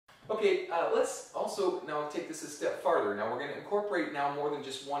Okay, let's also now take this a step farther. Now we're going to incorporate now more than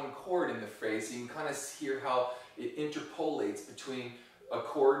just one chord in the phrase, so you can kind of hear how it interpolates between a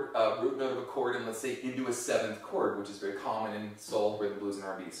chord, root note of a chord, and let's say into a seventh chord, which is very common in soul, rhythm, blues, and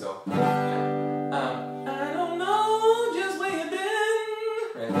R&B. So, I don't know just where you've been.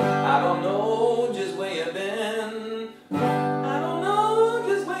 Right? I don't know just where you've been. I don't know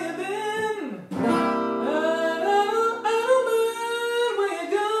just where you've been. I don't mind where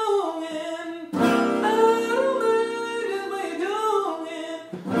you're going. I don't mind just where you're going.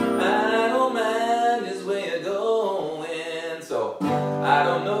 I don't mind just where you're going. So, I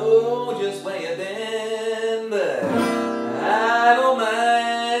don't know just where you've been, but I don't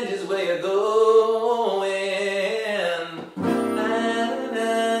mind just where you're going.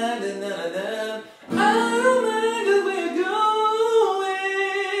 I don't mind just where you're going.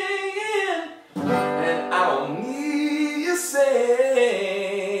 And I don't need you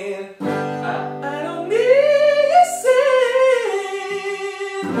saying, I don't need you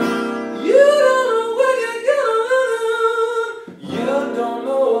saying, you don't know what you're going. You don't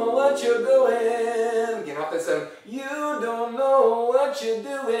know what you're going. Get off that sound. You don't know what you're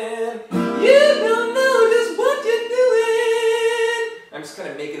doing. You don't know just what you're doing. I'm just kind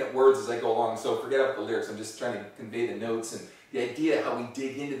of making up words as I go along, so forget about the lyrics. I'm just trying to convey the notes and the idea how we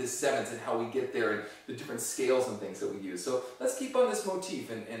dig into the sevenths and how we get there and the different scales and things that we use. So let's keep on this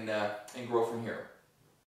motif and grow from here.